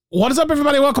What is up,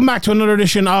 everybody? Welcome back to another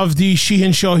edition of the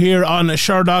Sheehan Show here on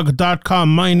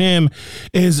Sherdog.com. My name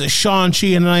is Sean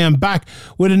Sheehan, and I am back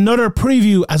with another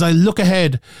preview as I look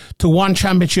ahead to One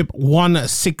Championship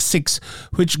 166,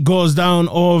 which goes down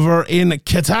over in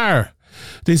Qatar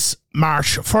this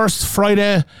March 1st,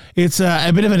 Friday. It's a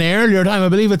bit of an earlier time. I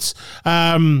believe it's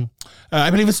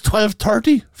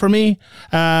 12:30 for me.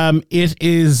 It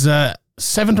is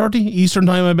 7:30 Eastern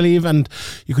time, I believe, and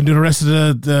you can do the rest of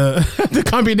the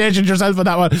computation yourself on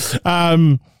that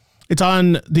one. It's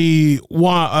on the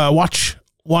Watch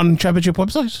One Championship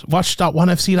website,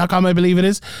 watch.onefc.com, I believe it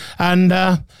is. And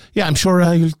I'm sure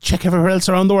you'll check everywhere else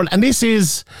around the world. And this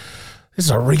is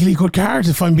a really good card,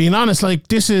 if I'm being honest. Like,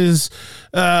 this is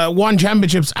One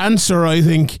Championship's answer, I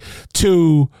think,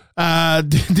 to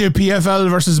the PFL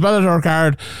versus Bellator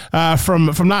card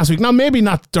from last week. Now, maybe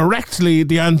not directly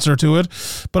the answer to it,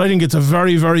 but I think it's a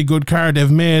very, very good card. They've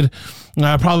made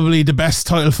probably the best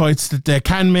title fights that they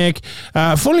can make.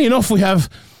 Funnily enough, we have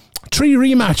 3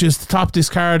 rematches to top this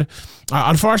card.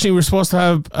 Unfortunately, we're supposed to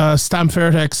have Stam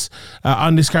Fairtex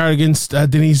on this card against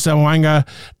Denise Zamwanga.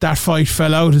 That fight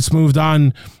fell out. It's moved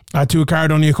on to a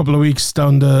card only a couple of weeks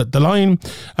down the line.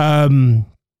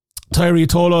 Tyree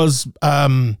Tolo's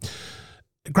grappling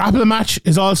match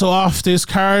is also off this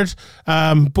card,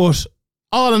 but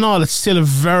all in all, it's still a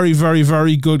very, very,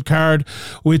 very good card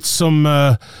with some,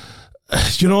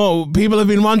 people have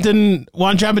been wanting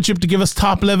One Championship to give us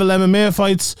top-level MMA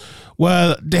fights.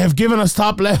 Well, they have given us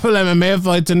top-level MMA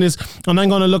fights in this, and I'm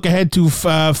going to look ahead to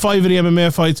 5 of the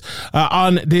MMA fights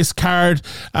on this card.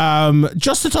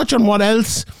 Just to touch on what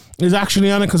else is actually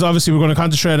on it, because obviously we're going to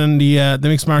concentrate on the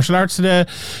mixed martial arts today.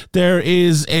 There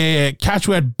is a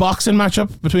catchweight boxing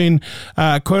matchup between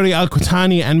Query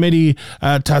Al-Qatani and Mehdi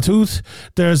Tatouth.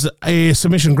 There's a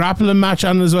submission grappling match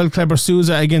on as well, Kleber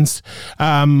Souza against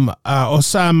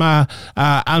Osama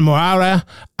Al-Moara.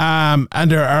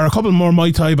 And there are a couple more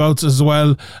Muay Thai bouts as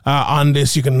well on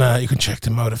this. You can check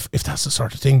them out if that's the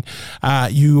sort of thing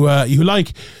you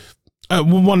like.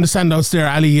 One of the standouts there,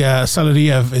 Ali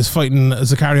Saladiev, is fighting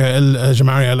Zakaria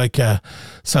El-Jamaria, like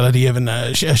Saladiev, and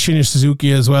Shinya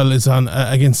Suzuki as well is on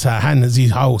against Han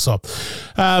Zihao. So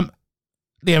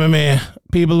the MMA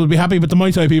people will be happy, but the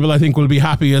Muay Thai people, I think, will be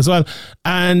happy as well.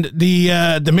 And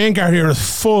the main card here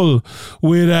is full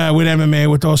with MMA,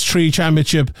 with those 3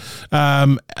 championship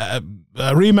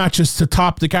rematches to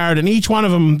top the card, and each one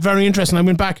of them very interesting. I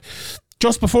went back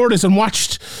just before this and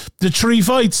watched the 3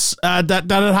 fights that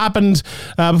had happened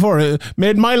before. It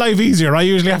made my life easier. I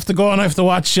usually have to go and I have to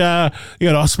watch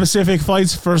specific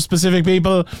fights for specific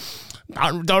people.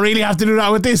 I don't really have to do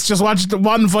that with this. Just watch the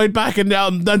one fight back and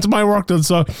that's my work done.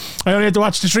 So I only had to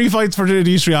watch the 3 fights for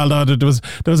these 3. Although there was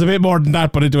a bit more than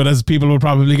that, but into it, as people will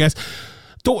probably guess.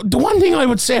 The one thing I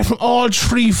would say from all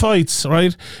 3 fights,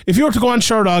 right? If you were to go on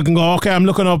Sherdog and go, okay, I'm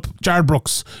looking up Jared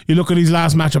Brooks. You look at his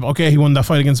last matchup. Okay, he won that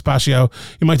fight against Pacio.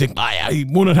 You might think, he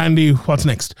won it handy. What's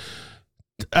next?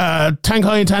 Tang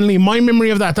Kai and Tan Lee. My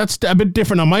memory of that's a bit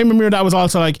different. Now, my memory of that was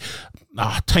also like,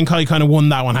 Tang Kai kind of won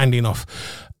that one handy enough.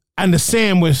 And the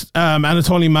same with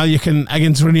Anatoliy Malykhin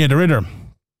against Reinier de Ridder.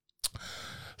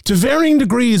 To varying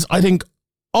degrees, I think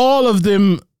all of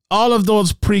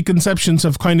those preconceptions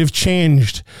have kind of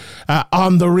changed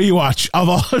on the rewatch of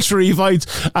all 3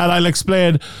 fights, and I'll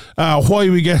explain why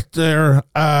we get there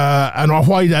and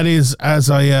why that is as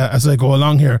I go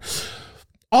along here.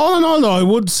 All in all, though, I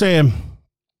would say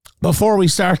before we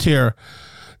start here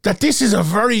that this is a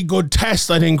very good test,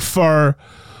 I think, for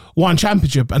One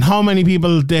Championship and how many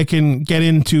people they can get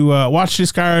in to watch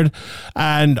this card,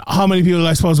 and how many people,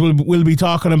 I suppose, will be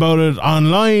talking about it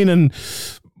online and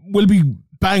will be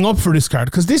bang up for this card,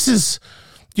 because this is,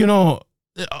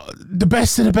 the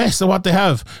best of the best of what they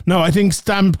have. Now, I think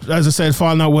Stamp, as I said,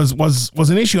 falling out was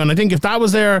an issue, and I think if that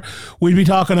was there, we'd be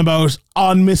talking about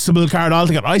unmissable card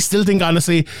altogether. I still think,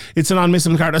 honestly, it's an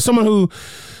unmissable card. As someone who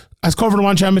has covered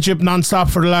One Championship non-stop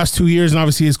for the last 2 years, and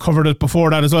obviously has covered it before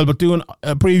that as well, but doing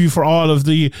a preview for all of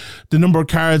the numbered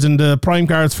cards and the prime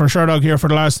cards for Sherdog here for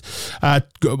the last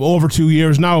over 2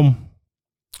 years now,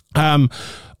 I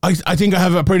think I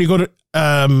have a pretty good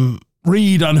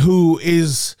read on who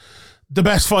is the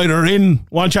best fighter in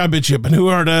One Championship and who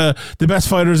are the best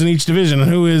fighters in each division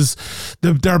and who is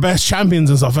their best champions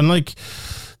and stuff. And like,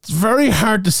 it's very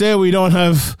hard to say we don't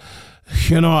have,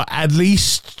 at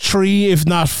least 3, if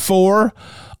not 4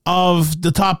 of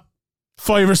the top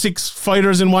 5 or 6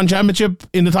 fighters in One Championship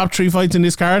in the top 3 fights in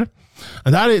this card.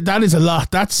 And that is a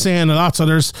lot. That's saying a lot. So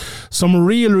there's some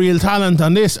real talent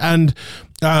on this. And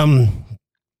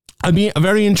I'll be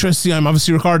very interested. I'm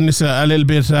obviously recording this a little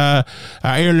bit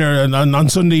earlier on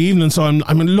Sunday evening, so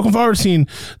I'm looking forward to seeing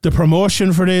the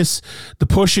promotion for this, the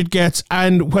push it gets,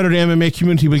 and whether the MMA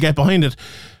community will get behind it.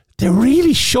 They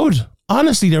really should.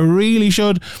 Honestly, they really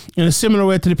should. In a similar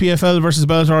way to the PFL versus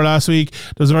Bellator last week,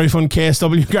 there was a very fun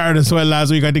KSW card as well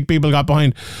last week. I think people got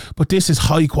behind. But this is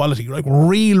high quality, like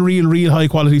real high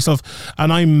quality stuff.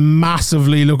 And I'm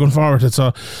massively looking forward to it.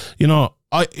 So, you know,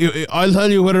 I'll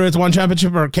tell you whether it's One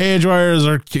Championship or Cage Warriors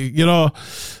or, you know,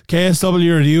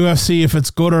 KSW or the UFC, if it's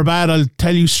good or bad, I'll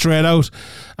tell you straight out.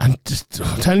 And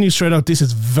telling you straight out, this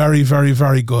is very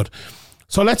good.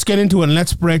 So let's get into it and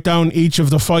let's break down each of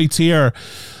the fights here.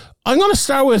 I'm going to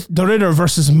start with De Ridder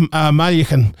versus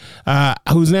Malykhin,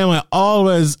 whose name I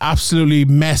always absolutely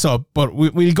mess up, but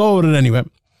we'll go with it anyway.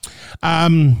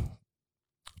 I'm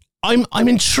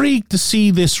intrigued to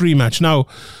see this rematch. Now,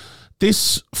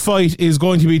 this fight is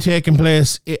going to be taking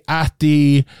place at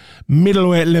the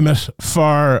middleweight limit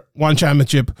for One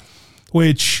Championship,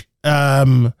 which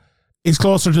is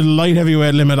closer to the light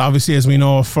heavyweight limit, obviously, as we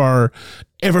know, for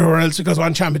everywhere else, because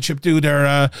One Championship do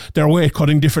their weight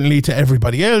cutting differently to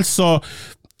everybody else. So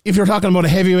if you're talking about a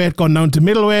heavyweight going down to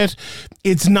middleweight,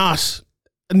 it's not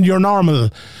your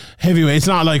normal heavyweight. It's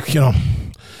not like, you know,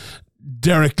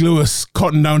 Derek Lewis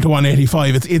cutting down to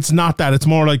 185. It's not that. It's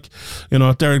more like, you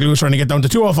know, Derek Lewis trying to get down to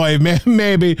 205.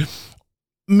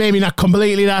 Maybe not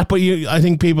completely that, but I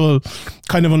think people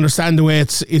kind of understand the way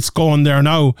it's going there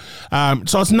now.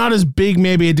 So it's not as big,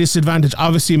 maybe a disadvantage.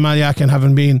 Obviously, Malykhin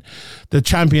having been the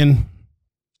champion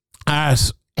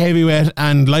at heavyweight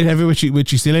and light heavyweight,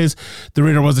 which he still is. De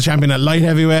Ridder was the champion at light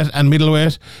heavyweight and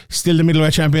middleweight. Still the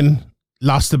middleweight champion.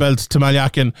 Lost the belt to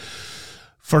Malykhin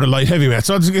for the light heavyweight.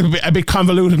 So it's a bit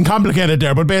convoluted and complicated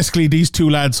there, but basically these two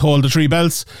lads hold the three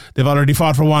belts. They've already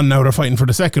fought for one, now they're fighting for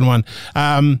the second one.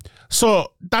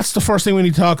 So that's the first thing we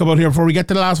need to talk about here before we get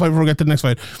to the last fight, before we get to the next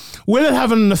fight. Will it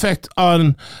have an effect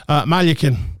on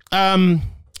Malykhin?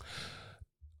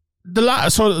 The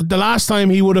last time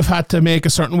he would have had to make a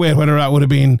certain weight, whether that would have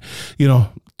been, you know,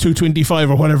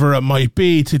 225 or whatever it might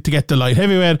be to get the light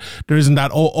heavyweight, there isn't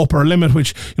that upper limit,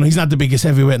 which, you know, he's not the biggest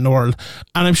heavyweight in the world,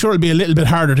 and I'm sure it'll be a little bit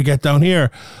harder to get down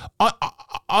here.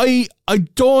 I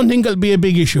don't think it'll be a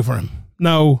big issue for him.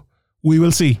 Now, we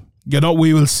will see. You know,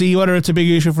 we will see whether it's a big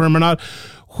issue for him or not.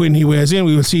 When he weighs in,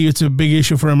 we will see it's a big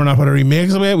issue for him or not. Whether he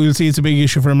makes a weight, we will see it's a big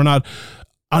issue for him or not.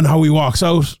 On how he walks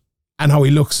out and how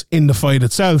he looks in the fight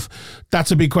itself,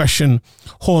 that's a big question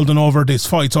holding over this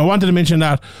fight. So I wanted to mention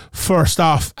that first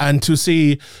off, and to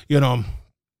see, you know,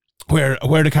 where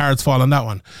the cards fall on that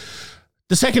one.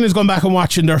 The second is going back and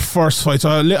watching their first fight. So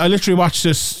I literally watched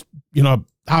this, you know,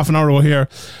 half an hour ago here.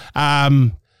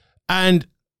 And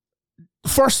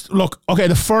first, look, okay,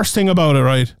 the first thing about it,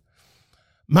 right,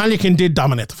 Malykhin did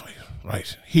dominate the fight,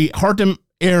 right? He hurt him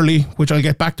early, which I'll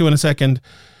get back to in a second.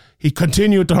 He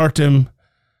continued to hurt him.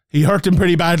 He hurt him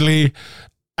pretty badly,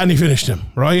 and he finished him,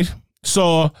 right?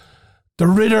 So De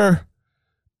Ridder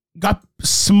got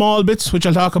small bits, which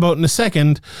I'll talk about in a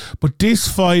second, but this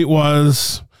fight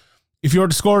was, if you were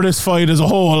to score this fight as a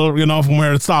whole, you know, from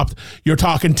where it stopped, you're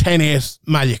talking 10-8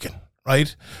 Malykhin,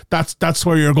 right? That's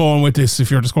where you're going with this, if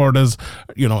you're to score it as,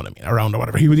 you know what I mean, around or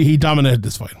whatever. He dominated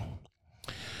this fight.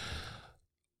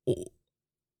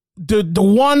 The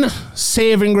one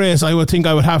saving grace I would think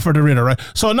I would have for De Ridder, right?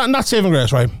 So not saving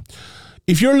grace, right?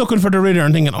 If you're looking for De Ridder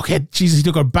and thinking, okay, Jesus, he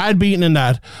took a bad beating in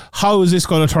that, how is this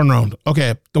going to turn around?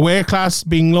 Okay, the weight class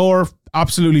being lower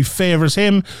absolutely favours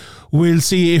him. We'll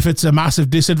see if it's a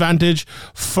massive disadvantage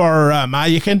for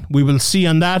Malykhin. We will see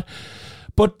on that.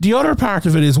 But the other part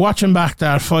of it is watching back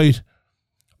that fight,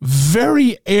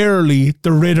 very early,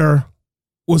 De Ridder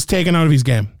was taken out of his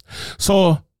game.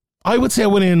 So I would say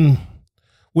within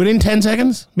 10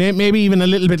 seconds, maybe even a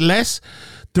little bit less,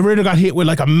 De Ridder got hit with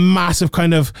like a massive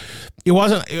kind of, it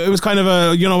was kind of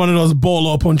a, you know, one of those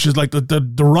bolo punches, like the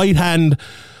right hand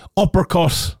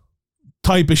uppercut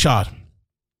type of shot.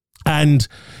 And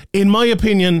in my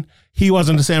opinion, he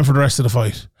wasn't the same for the rest of the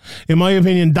fight. In my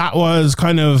opinion, that was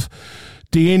kind of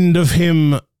the end of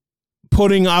him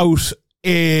putting out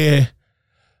a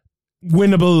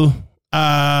winnable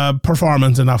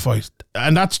performance in that fight.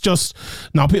 And that's just,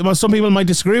 now some people might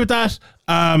disagree with that,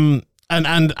 and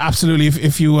absolutely,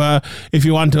 if you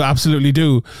want to, absolutely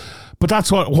do, but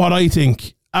that's what I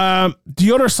think.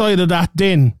 The other side of that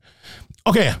then,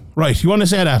 okay, right, you want to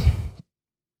say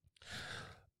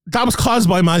that was caused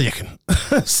by Malykhin.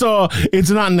 So it's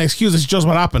not an excuse, it's just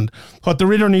what happened. What De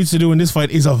Ridder needs to do in this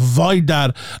fight is avoid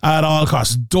that at all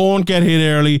costs. Don't get hit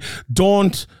early.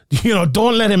 Don't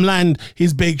let him land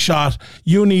his big shot.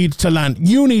 You need to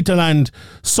land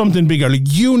something big early.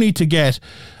 You need to get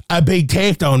a big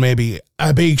takedown, maybe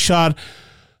a big shot,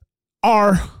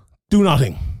 or do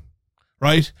nothing,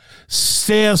 right?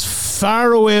 Stay as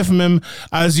far away from him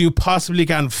as you possibly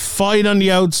can. Fight on the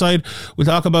outside. We'll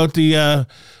talk about the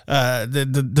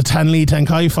Thanh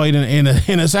Kai fight in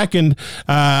a second,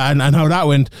 and how that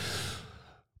went.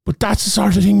 But that's the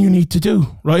sort of thing you need to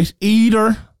do, right?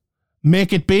 Either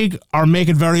make it big or make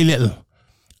it very little.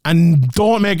 And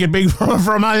don't make it big for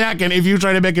Malykhin if you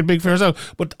try to make it big for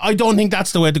yourself. But I don't think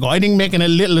that's the way to go. I think making it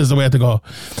little is the way to go.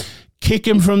 Kick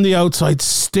him from the outside.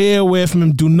 Stay away from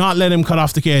him. Do not let him cut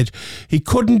off the cage. He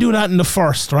couldn't do that in the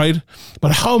first, right?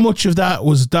 But how much of that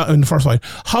was in the first fight?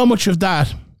 How much of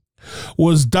that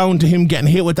was down to him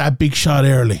getting hit with that big shot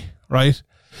early, right?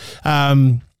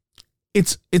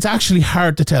 It's actually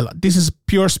hard to tell. This is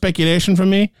pure speculation from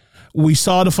me. We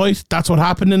saw the fight. That's what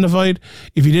happened in the fight.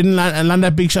 If he didn't land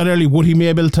that big shot early, would he be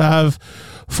able to have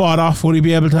fought off? Would he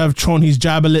be able to have thrown his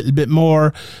jab a little bit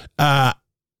more?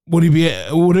 Would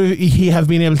he have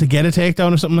been able to get a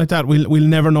takedown or something like that? We'll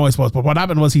never know, I suppose. But what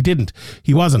happened was he didn't.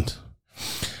 He wasn't.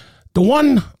 The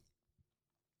one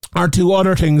or two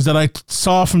other things that I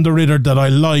saw from the Ridder that I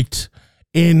liked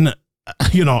in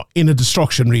a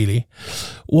destruction, really,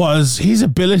 was his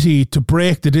ability to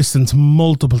break the distance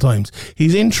multiple times.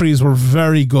 His entries were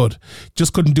very good.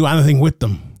 Just couldn't do anything with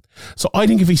them. So I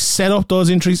think if he set up those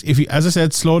entries, if he, as I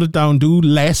said, slowed it down, do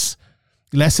less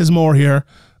is more here,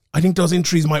 I think those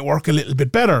entries might work a little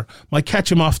bit better. Might catch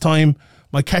him off time,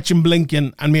 might catch him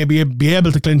blinking, and maybe be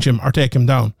able to clinch him or take him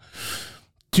down.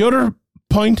 The other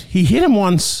point, he hit him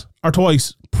once or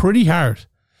twice pretty hard.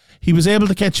 He was able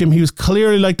to catch him. He was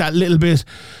clearly like that little bit,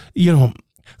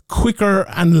 quicker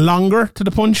and longer to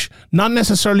the punch. Not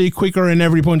necessarily quicker in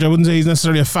every punch. I wouldn't say he's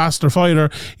necessarily a faster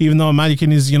fighter, even though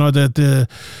Malykhin is, the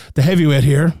heavyweight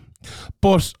here.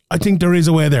 But I think there is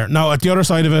a way there. Now, at the other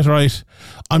side of it, right,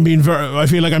 I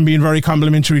feel like I'm being very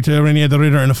complimentary to Reinier de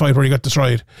Ridder in a fight where he got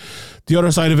destroyed. The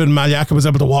other side of it, Malykhin was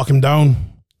able to walk him down.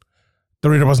 The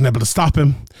Ridder wasn't able to stop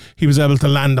him. He was able to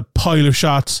land a pile of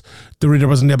shots. The Ridder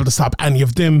wasn't able to stop any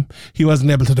of them. He wasn't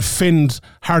able to defend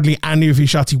hardly any of his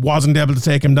shots. He wasn't able to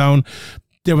take him down.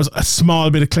 There was a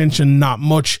small bit of clinching, not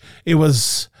much. It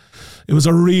was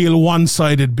a real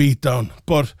one-sided beatdown.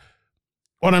 But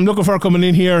what I'm looking for coming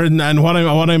in here and what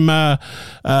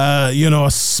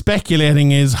I'm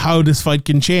speculating is how this fight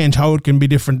can change, how it can be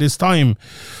different this time.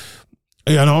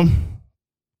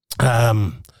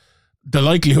 The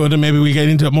likelihood, and maybe we'll get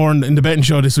into it more in the betting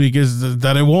show this week, is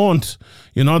that it won't.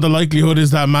 The likelihood is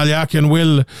that Malykhin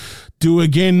will do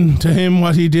again to him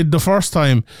what he did the first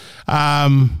time.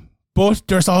 But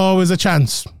there's always a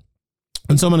chance.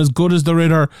 And someone as good as the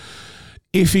Ridder,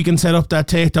 if he can set up that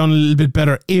takedown a little bit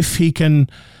better, if he can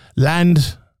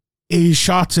land his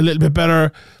shots a little bit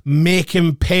better, make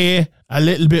him pay a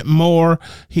little bit more,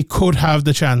 he could have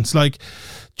the chance. Like,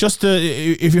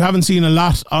 if you haven't seen a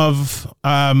lot of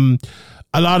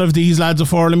these lads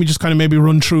before, let me just kind of maybe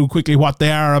run through quickly what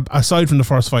they are aside from the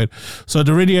first fight. So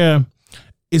the Ridder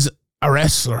is a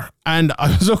wrestler, and I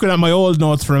was looking at my old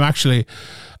notes for him actually,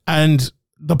 and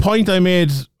the point I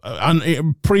made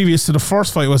previous to the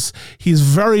first fight was he's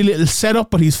very little setup,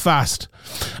 but he's fast,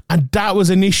 and that was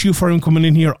an issue for him coming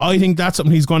in here. I think that's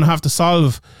something he's going to have to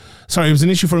solve. Sorry, it was an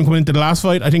issue for him coming into the last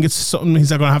fight. I think it's something he's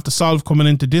going to have to solve coming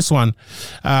into this one.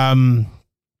 The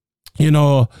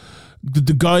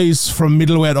guys from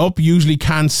middleweight up usually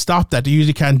can't stop that. They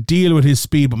usually can't deal with his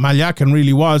speed, but Malykhin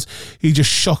really was. He just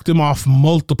shucked him off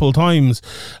multiple times.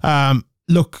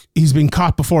 Look, he's been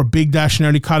caught before. Big Dash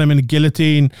nearly caught him in a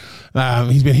guillotine.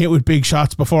 He's been hit with big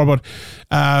shots before, but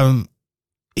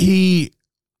he's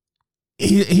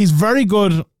very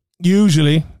good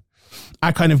usually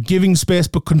at kind of giving space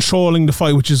but controlling the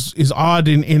fight, which is odd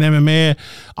in MMA.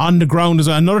 On the ground is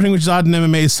another thing which is odd in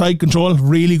MMA is side control.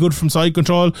 Really good from side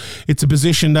control. It's a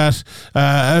position that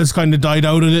has kind of died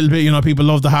out a little bit. People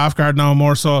love the half guard now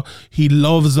more so. He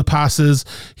loves the passes.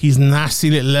 He's nasty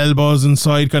little elbows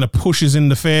inside, kind of pushes in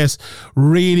the face.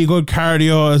 Really good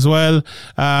cardio as well.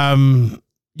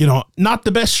 Not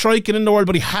the best striking in the world,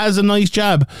 but he has a nice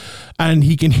jab and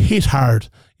he can hit hard.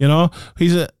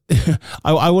 He's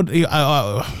I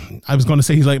was going to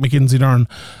say he's like Mackenzie Dern.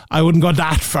 I wouldn't go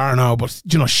that far now, but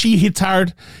she hits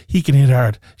hard, he can hit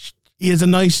hard. They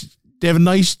have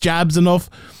nice jabs enough.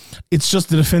 It's just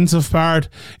the defensive part.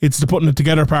 It's the putting it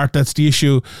together part that's the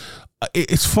issue.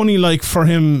 It's funny, like for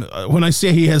him, when I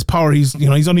say he has power, he's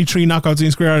only 3 knockouts in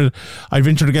his career. I'd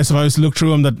venture to guess if I was to look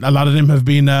through him that a lot of them have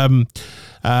been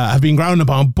ground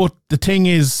upon. But the thing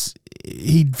is,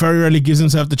 he very rarely gives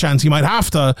himself the chance. He might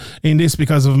have to in this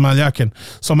because of Malykhin.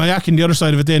 So Malykhin, the other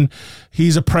side of it then,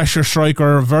 he's a pressure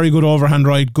striker, very good overhand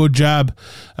right, good jab,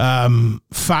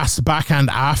 fast backhand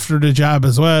after the jab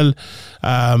as well.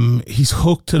 He's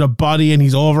hooked to the body and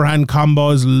his overhand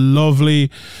combo is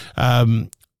lovely.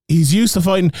 He's used to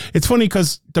fighting. It's funny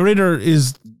because de Ridder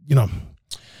is, de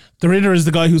Ridder is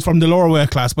the guy who's from the lower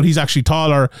weight class, but he's actually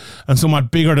taller and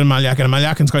somewhat bigger than Malykhin. And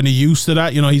Malykhin's kind of used to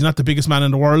that. He's not the biggest man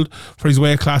in the world for his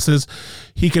weight classes.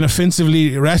 He can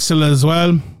offensively wrestle as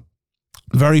well.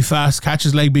 Very fast,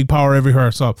 catches leg, big power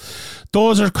everywhere. So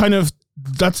those are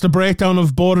that's the breakdown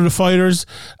of both of the fighters.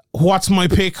 What's my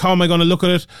pick? How am I going to look at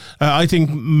it? I think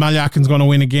Malykhin's going to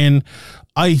win again.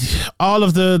 All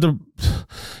of the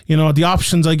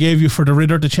options I gave you for de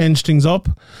Ridder to change things up,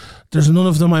 there's none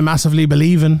of them I massively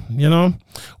believe in.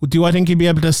 Do I think he'd be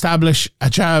able to establish a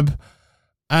jab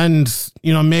and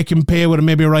make him pay with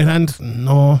maybe a right hand?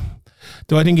 No.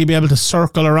 Do I think he'd be able to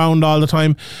circle around all the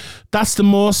time? That's the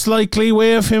most likely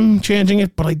way of him changing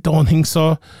it, but I don't think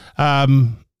so. I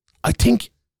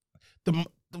think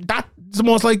that's the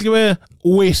most likely way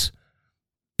with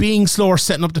being slower,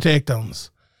 setting up the takedowns.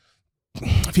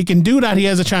 If he can do that, he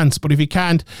has a chance. But if he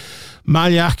can't,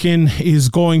 Malykhin is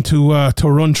going to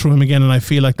run through him again, and I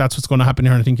feel like that's what's going to happen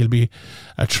here. And I think he'll be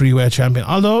a 3-weight champion.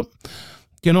 Although,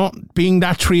 being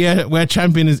that 3-weight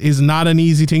champion is not an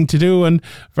easy thing to do, and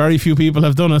very few people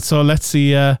have done it. So let's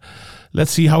see how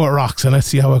it rocks and let's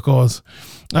see how it goes.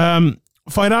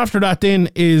 Fight after that then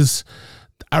is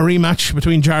a rematch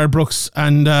between Jared Brooks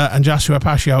and Joshua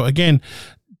Pacio. Again,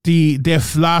 they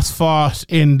last fought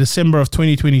in December of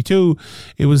 2022.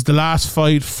 It was the last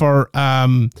fight for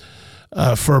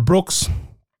Brooks.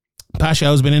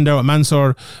 Pacio's been in there with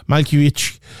Mansour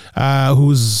Malykhin, who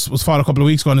was fought a couple of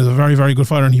weeks ago and is a very, very good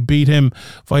fighter, and he beat him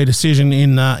via decision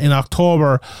in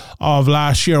October of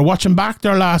last year. Watching back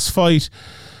their last fight,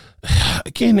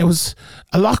 again, it was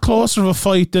a lot closer of a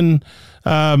fight than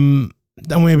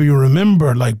maybe you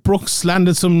remember. Like, Brooks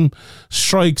landed some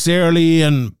strikes early,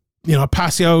 and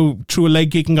Pacio threw a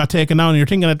leg kick and got taken down, and you're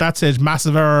thinking at that stage,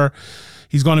 massive error,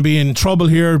 he's going to be in trouble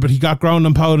here, but he got ground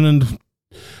and pounded and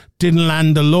didn't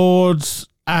land the loads,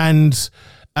 and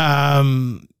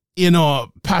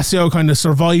Pacio kind of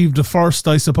survived the first,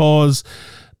 I suppose,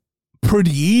 pretty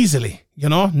easily,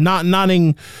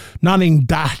 nothing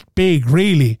that big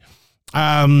really.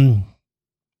 In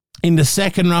the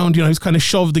second round, he was kind of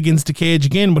shoved against the cage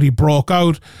again, but he broke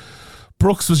out.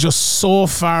 Brooks was just so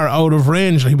far out of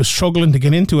range, he was struggling to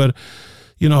get into it.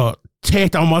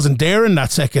 Takedown wasn't there in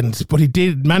that second, but he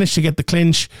did manage to get the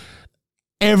clinch.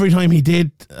 Every time he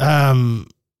did,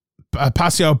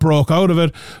 Pacio broke out of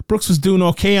it. Brooks was doing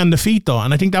okay on the feet though,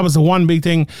 and I think that was the one big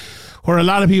thing where a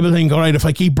lot of people think, all right, if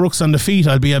I keep Brooks on the feet,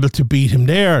 I'll be able to beat him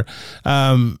there.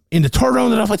 In the third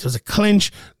round of that fight, there was a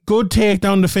clinch, good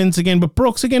takedown defense again, but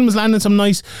Brooks again was landing some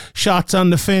nice shots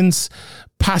on the fence.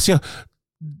 Pacio,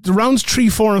 the rounds 3,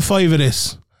 4, and 5 of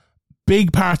this,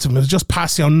 big parts of it was just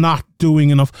Pacio not doing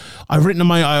enough. I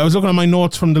was looking at my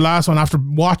notes from the last one after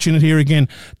watching it here again,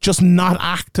 just not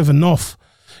active enough.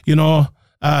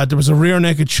 There was a rear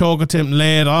naked choke attempt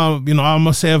late,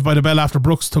 almost saved by the bell after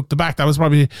Brooks took the back. That was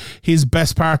probably his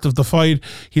best part of the fight.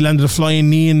 He landed a flying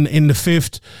knee in the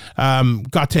 5th,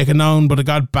 got taken down, but it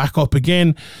got back up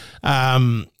again.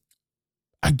 Again,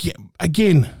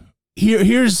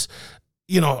 here's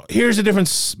the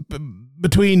difference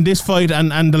between this fight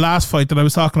and the last fight that I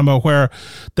was talking about, where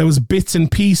there was bits and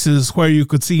pieces where you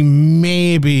could see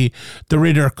maybe de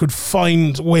Ridder could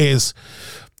find ways.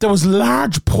 There was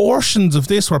large portions of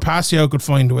this where Pacio could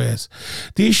find ways.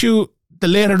 The issue, the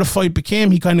later the fight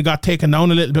became, he kind of got taken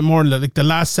down a little bit more. Like the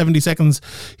last 70 seconds,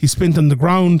 he spent on the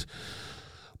ground.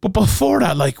 But before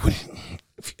that,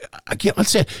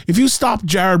 if you stop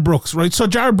Jared Brooks, right? So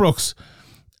Jared Brooks,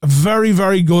 a very,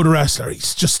 very good wrestler. He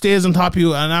just stays on top of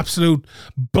you, an absolute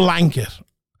blanket.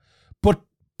 But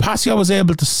Pacio was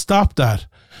able to stop that.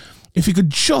 If he could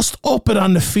just up it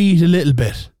on the feet a little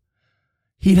bit,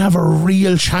 he'd have a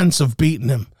real chance of beating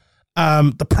him.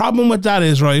 The problem with that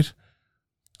is, right,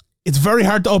 it's very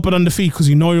hard to up it on the feet because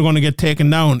you're going to get taken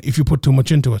down if you put too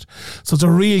much into it. So it's a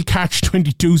real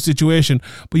catch-22 situation,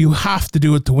 but you have to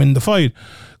do it to win the fight,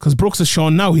 because Brooks has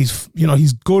shown now he's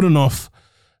good enough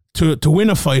to win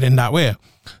a fight in that way.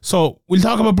 So we'll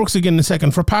talk about Brooks again in a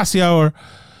second. For Pacio,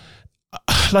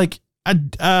 like a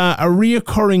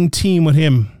reoccurring theme with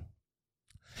him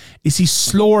is he's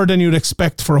slower than you'd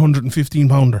expect for a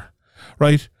 115-pounder,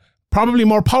 right? Probably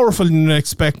more powerful than you'd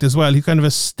expect as well. He's kind of a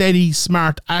steady,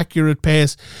 smart, accurate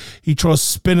pace. He throws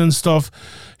spin and stuff.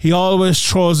 He always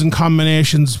throws in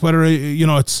combinations, whether,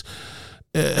 it's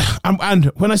and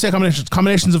when I say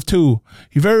combinations of two,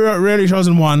 he very rarely throws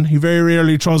in one. He very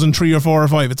rarely throws in 3 or 4 or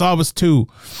 5. It's always two.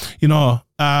 You know,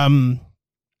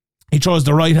 he throws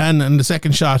the right hand and the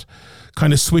second shot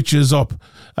kind of switches up.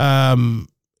 You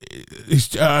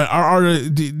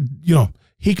know,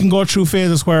 he can go through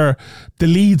phases where the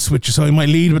lead switches. So he might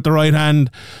lead with the right hand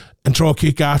and throw a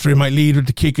kick after. He might lead with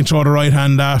the kick and throw the right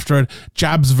hand after it.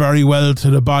 Jabs very well to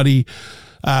the body.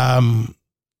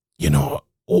 You know,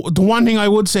 the one thing I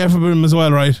would say for him as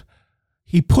well, right?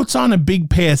 He puts on a big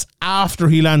pace after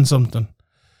he lands something.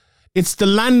 It's the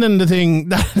landing the thing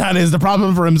that is the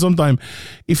problem for him sometimes.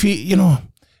 If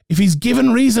he's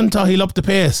given reason to, he'll up the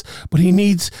pace, but he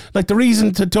needs, like, the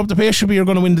reason to up the pace should be you're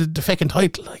going to win the fucking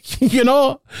title, like, you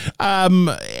know,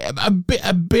 a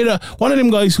bit of one of them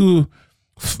guys who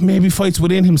maybe fights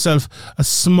within himself a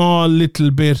small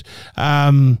little bit.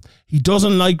 He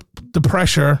doesn't like the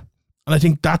pressure, and I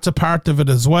think that's a part of it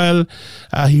as well.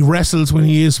 He wrestles when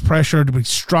he is pressured, but he's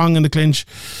strong in the clinch.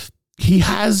 He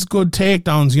has good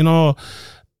takedowns, you know,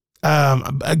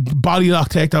 body lock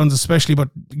takedowns especially, but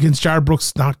against Jared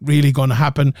Brooks, not really going to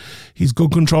happen. He's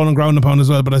good control and ground and pound as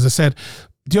well. But as I said,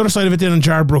 the other side of it then on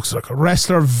Jared Brooks, like a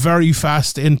wrestler, very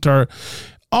fast enter.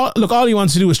 All he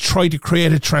wants to do is try to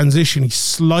create a transition. He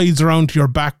slides around to your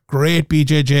back, great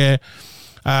BJJ.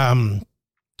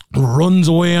 Runs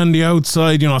away on the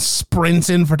outside, you know, sprints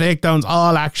in for takedowns,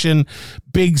 all action,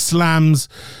 big slams,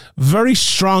 very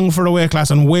strong for the weight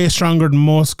class and way stronger than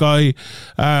most guy.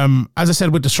 As I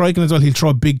said, with the striking as well, he'll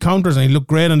throw big counters and he looked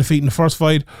great on the feet in the first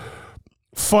fight.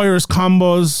 Fires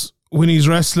combos when he's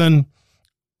wrestling.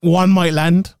 One might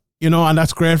land, you know, and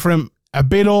that's great for him. A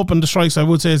bit open the strikes, I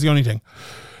would say, is the only thing.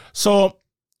 So,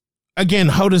 again,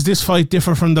 how does this fight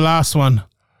differ from the last one?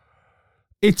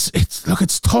 It's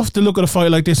tough to look at a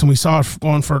fight like this, and we saw it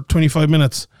going for 25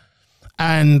 minutes,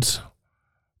 and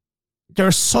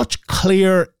there's such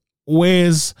clear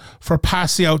ways for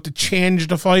Pacio to change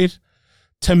the fight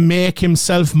to make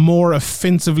himself more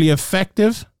offensively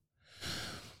effective.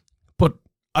 But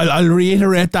I'll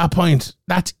reiterate that point.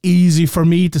 That's easy for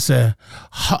me to say.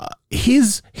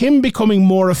 Him becoming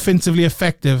more offensively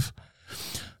effective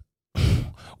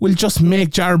will just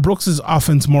make Jared Brooks'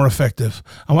 offense more effective.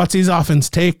 And what's his offense?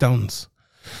 Takedowns.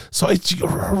 So it's a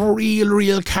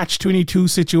real catch-22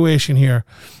 situation here.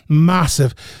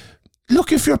 Massive.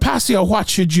 Look, if you're Pacio, what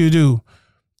should you do?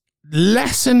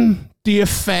 Lessen the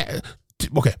effect.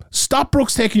 Okay, stop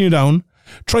Brooks taking you down.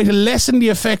 Try to lessen the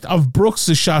effect of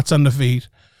Brooks' shots on the feet,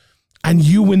 and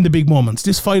you win the big moments.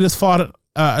 This fight is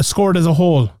scored as a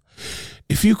whole.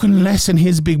 If you can lessen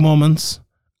his big moments,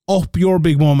 up your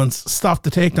big moments, stop the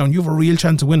takedown, you have a real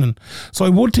chance of winning. So I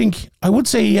would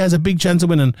say he has a big chance of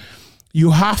winning.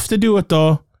 You have to do it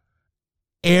though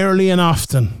early and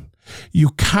often.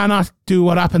 You cannot do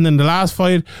what happened in the last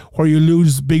fight where you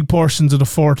lose big portions of the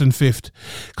 4th and 5th,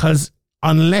 because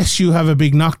unless you have a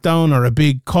big knockdown or a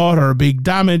big cut or a big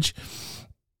damage,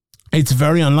 it's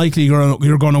very unlikely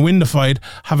you're going to win the fight,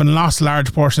 having lost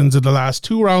large portions of the last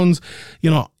 2 rounds, you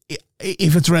know,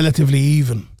 if it's relatively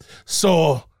even.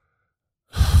 So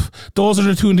those are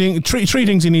the three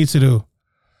things he needs to do.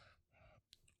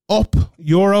 Up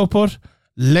your output,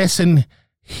 lessen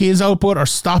his output, or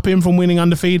stop him from winning on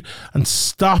the feet, and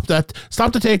stop the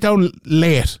takedown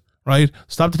late, right?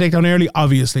 Stop the takedown early,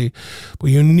 obviously,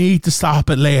 but you need to stop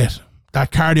it late.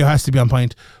 That cardio has to be on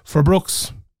point. For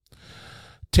Brooks,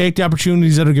 take the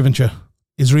opportunities that are given to you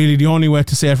is really the only way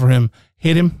to say it for him.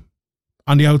 Hit him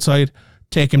on the outside,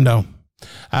 take him down.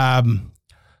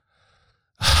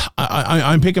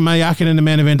 I'm picking Malykhin in the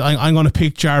main event. I'm going to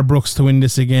pick Jared Brooks to win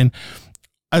this again.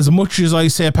 As much as I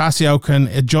say Pacio can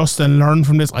adjust and learn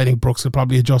from this, I think Brooks will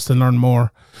probably adjust and learn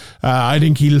more. I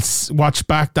think he'll watch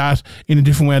back that in a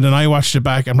different way than I watched it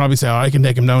back, and probably say, I can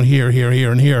take him down here,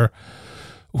 and here,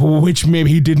 which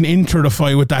maybe he didn't enter the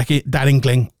fight with that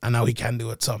inkling, and now he can do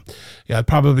it. So yeah, I'd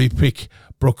probably pick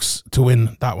Brooks to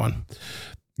win that one.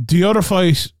 The other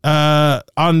fight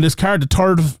on this card, the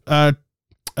third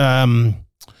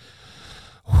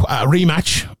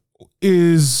rematch,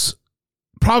 is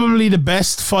probably the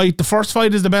best fight. The first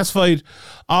fight is the best fight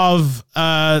of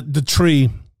the 3.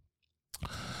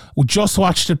 We just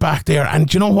watched it back there,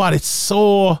 and you know what? It's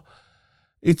so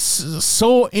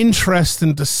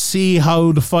interesting to see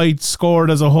how the fight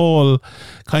scored as a whole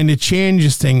kind of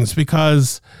changes things,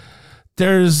 because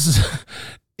there's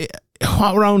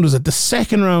what round was it? The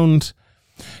second round.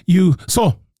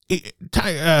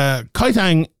 Kai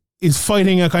Tang is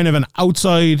fighting a kind of an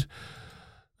outside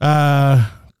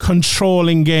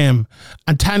controlling game,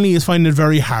 and Thanh is finding it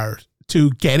very hard to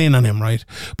get in on him, right?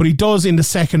 But he does in the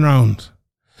second round.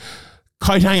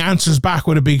 Kai Tang answers back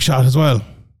with a big shot as well.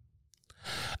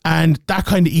 And that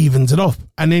kind of evens it up.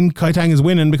 And then Kai Tang is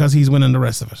winning because he's winning the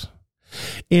rest of it.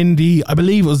 In I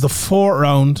believe it was the 4th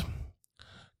round,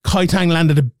 Kai Tang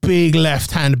landed a big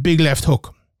left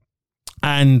hook.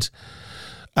 And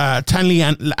Thanh Le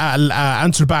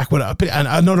answered back with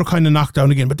another kind of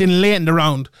knockdown again. But then late in the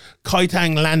round, Kai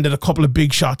Tang landed a couple of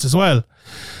big shots as well.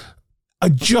 I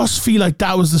just feel like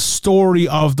that was the story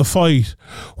of the fight,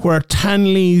 where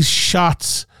Thanh Le's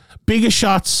shots, biggest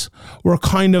shots, were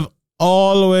kind of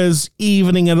always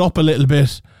evening it up a little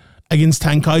bit against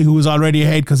Thanh Kai, who was already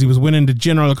ahead because he was winning the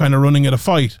general kind of running of the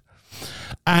fight.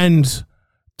 And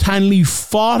Thanh Le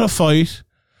fought a fight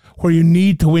where you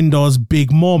need to win those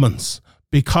big moments,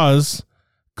 because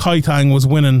Kai Tang was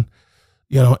winning.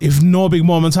 You know, if no big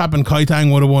moments happened, Kai Tang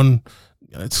would have won.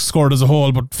 It's scored as a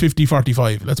whole, but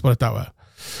 50-45, let's put it that way.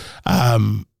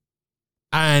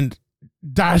 And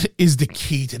that is the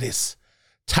key to this.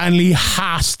 Thanh Le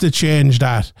has to change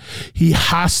that. He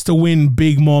has to win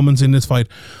big moments in this fight.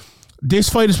 This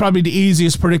fight is probably the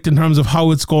easiest to predict in terms of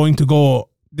how it's going to go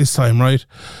this time, right?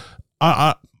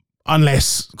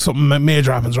 Unless something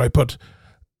major happens, right? But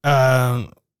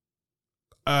Thanh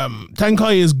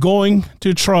Kai is going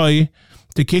to try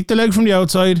to kick the leg from the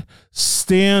outside,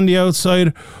 stay on the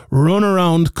outside, run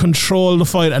around, control the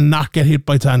fight, and not get hit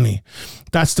by Thanh Le.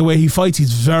 That's the way he fights.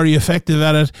 He's very effective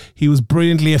at it. He was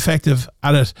brilliantly effective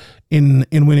at it in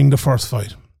winning the first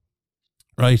fight.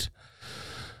 Right?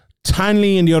 Thanh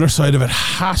Le on the other side of it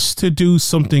has to do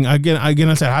something. Again,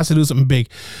 I said has to do something big.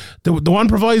 The one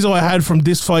proviso I had from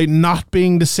this fight not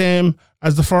being the same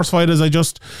as the first fight, as I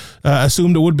just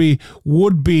assumed it would be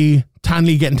Thanh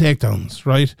Le getting takedowns,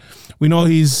 right? We know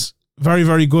he's very,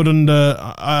 very good on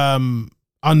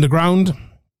the ground.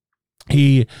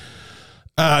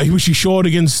 Which he showed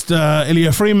against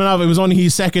Ilya Freemanov. It was only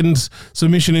his second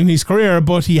submission in his career,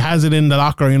 but he has it in the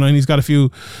locker, you know, and he's got a few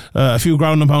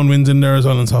ground and pound wins in there as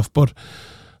well and stuff. But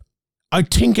I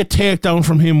think a takedown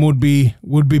from him would be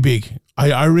big.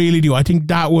 I really do. I think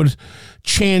that would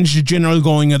change the general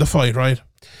going of the fight, right?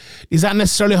 Is that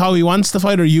necessarily how he wants to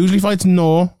fight or usually fights?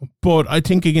 No. But I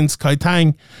think against Kai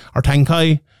Tang or Thanh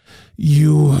Kai,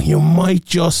 you might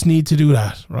just need to do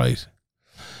that, right?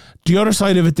 The other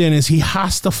side of it then is he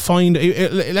has to find,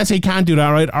 let's say he can't do that,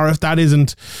 right? Or if that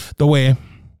isn't the way,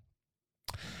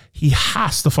 he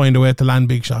has to find a way to land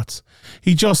big shots.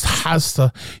 He just has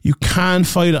to. You can't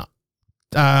fight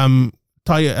Thanh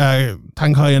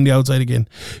Kai on the outside again.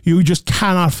 You just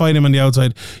cannot fight him on the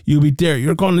outside. You'll be there.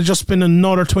 You're going to just spend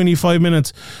another 25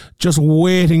 minutes just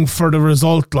waiting for the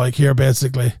result, like here,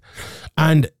 basically.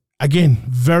 And again,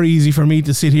 very easy for me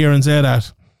to sit here and say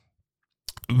that.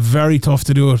 Very tough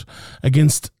to do it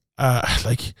against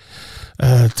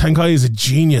Thanh Kai is a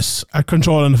genius at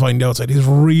controlling the fight on the outside. He's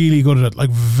really good at it, like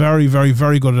very, very,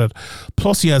 very good at it.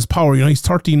 Plus he has power. You know, he's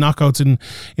 13 knockouts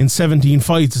in 17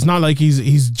 fights. It's not like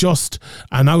he's just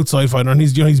an outside fighter, and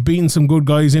he's beaten some good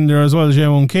guys in there as well.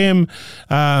 Jaewon Kim,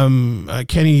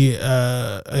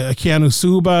 Keanu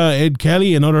Suba, Ed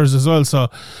Kelly, and others as well. So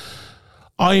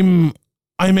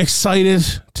I'm excited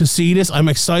to see this. I'm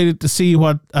excited to see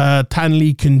what Thanh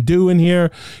Le can do in here.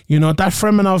 You know, that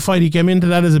Freemanov fight, he came into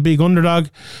that as a big underdog.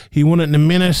 He won it in a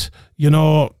minute. You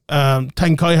know,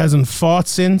 Thanh Kai hasn't fought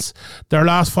since their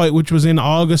last fight, which was in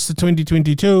August of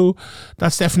 2022.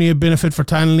 That's definitely a benefit for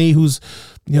Thanh Le, who's,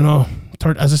 you know,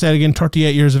 as I said again,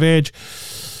 38 years of age.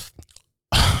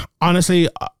 Honestly,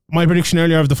 my prediction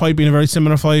earlier of the fight being a very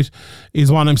similar fight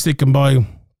is one I'm sticking by.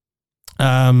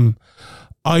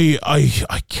 I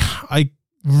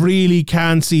really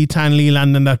can't see Thanh Le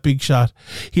landing that big shot.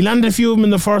 He landed a few of them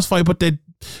in the first fight, but they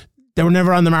were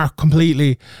never on the mark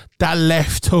completely. That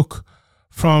left hook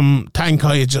from Thanh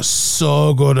Kai is just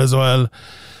so good as well.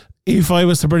 If I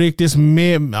was to predict this,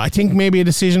 I think maybe a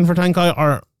decision for Thanh Kai,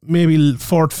 or maybe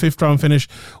 4th, 5th round finish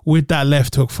with that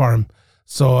left hook for him.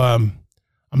 So I'm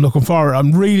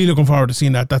really looking forward to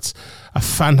seeing that. That's a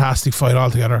fantastic fight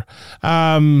altogether.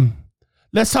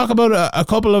 Let's talk about a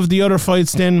couple of the other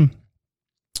fights then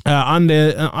on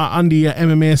the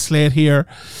MMA slate here.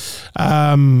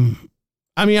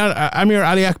 Amir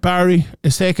Ali Akbari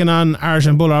is taking on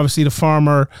Arjan Bhullar, obviously the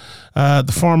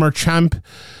former champ.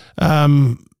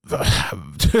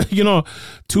 You know,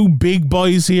 two big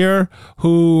boys here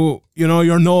who you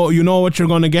know what you're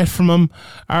going to get from them.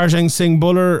 Arjan Singh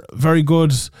Bhullar, very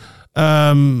good.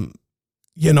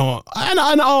 You know,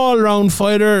 an all-round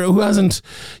fighter who hasn't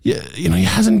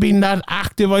been that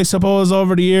active, I suppose,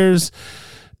 over the years.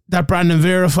 That Brandon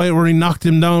Vera fight where he knocked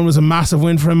him down was a massive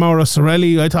win for him. Mauro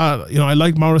Sorelli, I thought, you know, I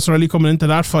liked Mauro Sorelli coming into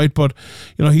that fight, but,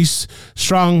 you know, he's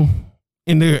strong,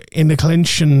 in the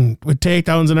clinch and with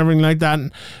takedowns and everything like that.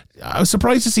 And I was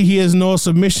surprised to see he has no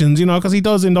submissions, because he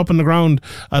does end up on the ground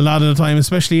a lot of the time,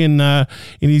 especially in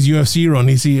his UFC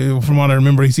run. From what I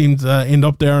remember, he seemed to end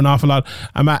up there an awful lot.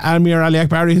 Amir Ali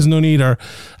Akbari has none either,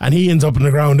 and he ends up on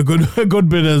the ground a good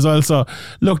bit as well. So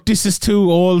look, this is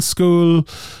too old school,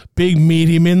 big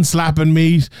meaty men slapping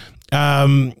meat.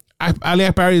 Ali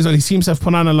Akbari as well, he seems to have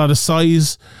put on a lot of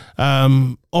size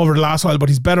over the last while, but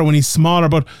he's better when he's smaller.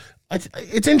 But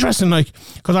it's interesting,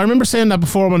 because I remember saying that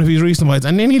before one of his recent fights,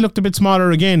 and then he looked a bit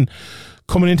smaller again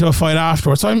coming into a fight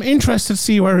afterwards. So I'm interested to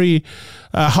see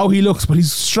how he looks, but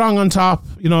he's strong on top,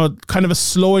 kind of a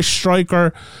slowish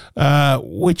striker,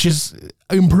 which is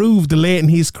improved late in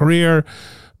his career.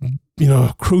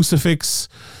 Crucifix,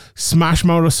 smash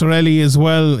mouth of Sorelli as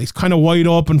well. He's kind of wide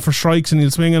open for strikes and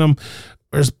he'll swing at them.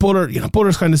 Whereas Buller,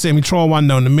 Buller's kind of the same. He throw one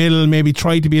down the middle, maybe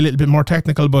try to be a little bit more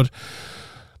technical, but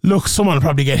look, someone will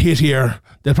probably get hit here.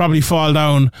 They'll probably fall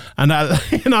down, and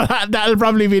that'll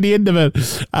probably be the end of it.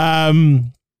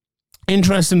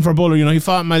 Interesting for Buller. He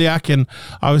fought Malykhin,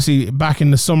 obviously, back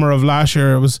in the summer of last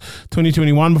year. It was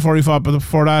 2021 before he fought, but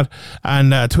before that,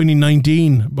 and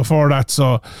 2019 before that.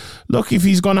 So, look, if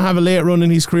he's going to have a late run in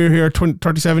his career here,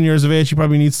 37 years of age, he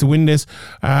probably needs to win this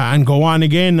and go on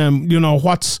again.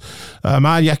 What's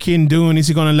Malykhin doing? Is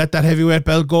he going to let that heavyweight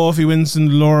belt go if he wins in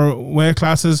the lower weight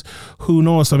classes? Who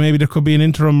knows? So maybe there could be an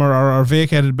interim or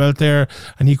vacated belt there,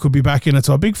 and he could be back in it.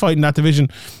 So a big fight in that division.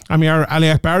 Ali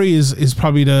Akbari is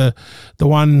probably the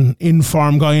one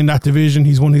in-form guy in that division.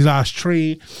 He's won his last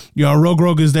 3.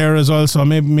 Rug is there as well, so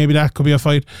maybe that could be a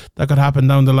fight that could happen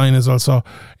down the line as well. So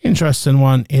interesting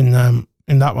one in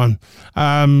that one.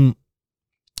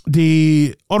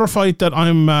 The other fight that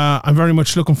I'm very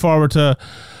much looking forward to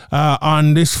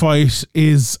on this fight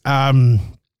is Jeremy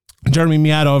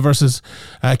Miado versus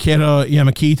Keito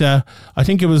Yamakita. I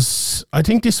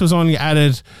think this was only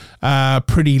added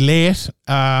pretty late.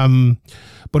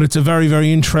 But it's a very,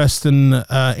 very interesting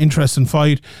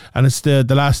fight, and it's the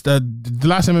last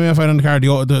MMA fight on the card, the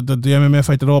MMA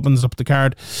fight that opens up the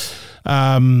card.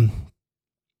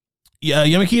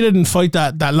 Yamakita didn't fight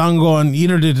that long ago, and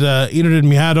either did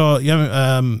Miado.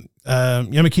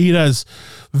 Yamakita's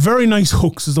very nice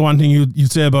hooks is the one thing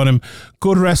you'd say about him.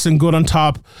 Good wrestling, good on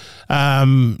top,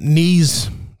 knees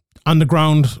on the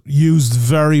ground used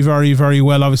very, very, very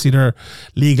well. Obviously, they're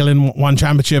legal in one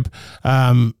championship.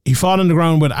 He fought on the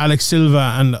ground with Alex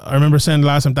Silva, and I remember saying the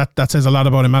last time that says a lot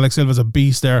about him. Alex Silva's a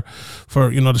beast there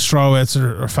for, the strawweights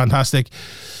are fantastic.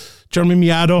 Jeremy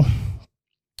Miado,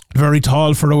 very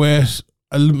tall for the weight.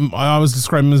 I always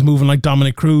describe him as moving like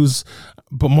Dominic Cruz,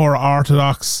 but more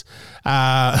orthodox.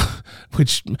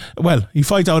 Which, well, he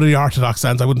fights out of the orthodox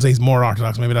stance. I wouldn't say he's more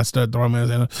orthodox. Maybe that's the wrong way of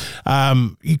saying it.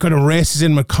 He kind of races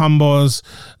in with combos,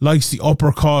 likes the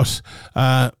uppercut,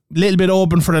 little bit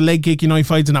open for the leg kick. He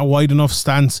fights in that wide enough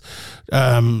stance.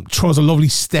 Throws a lovely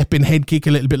step in head kick,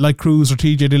 a little bit like Cruz or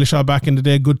TJ Dillashaw back in the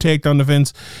day. Good takedown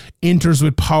defense. Enters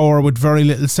with power with very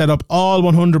little setup, all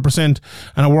 100%,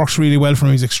 and it works really well for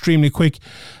him. He's extremely quick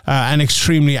and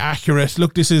extremely accurate.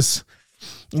 Look, this is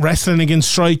wrestling against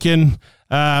striking.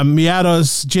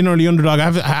 Miado's generally underdog.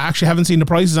 I actually haven't seen the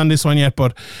prices on this one yet,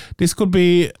 but this could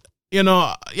be,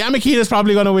 Yamakita's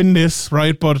probably going to win this,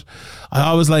 right? But I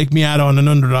always like Miado on an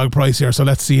underdog price here. So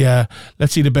let's see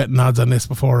the betting odds on this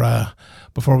before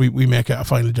we make a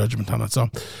final judgment on it. So,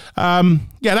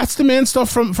 that's the main stuff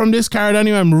from this card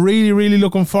anyway. I'm really, really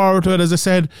looking forward to it. As I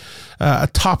said, a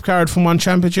top card from one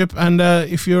championship. And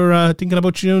if you're thinking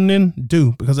about tuning in,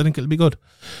 do, because I think it'll be good.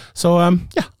 So,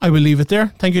 I will leave it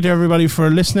there. Thank you to everybody for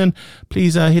listening.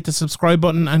 Please hit the subscribe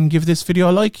button and give this video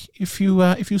a like if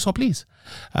you so please.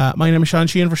 My name is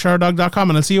Sheehan for ShareDog.com,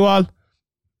 and I'll see you all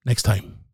next time.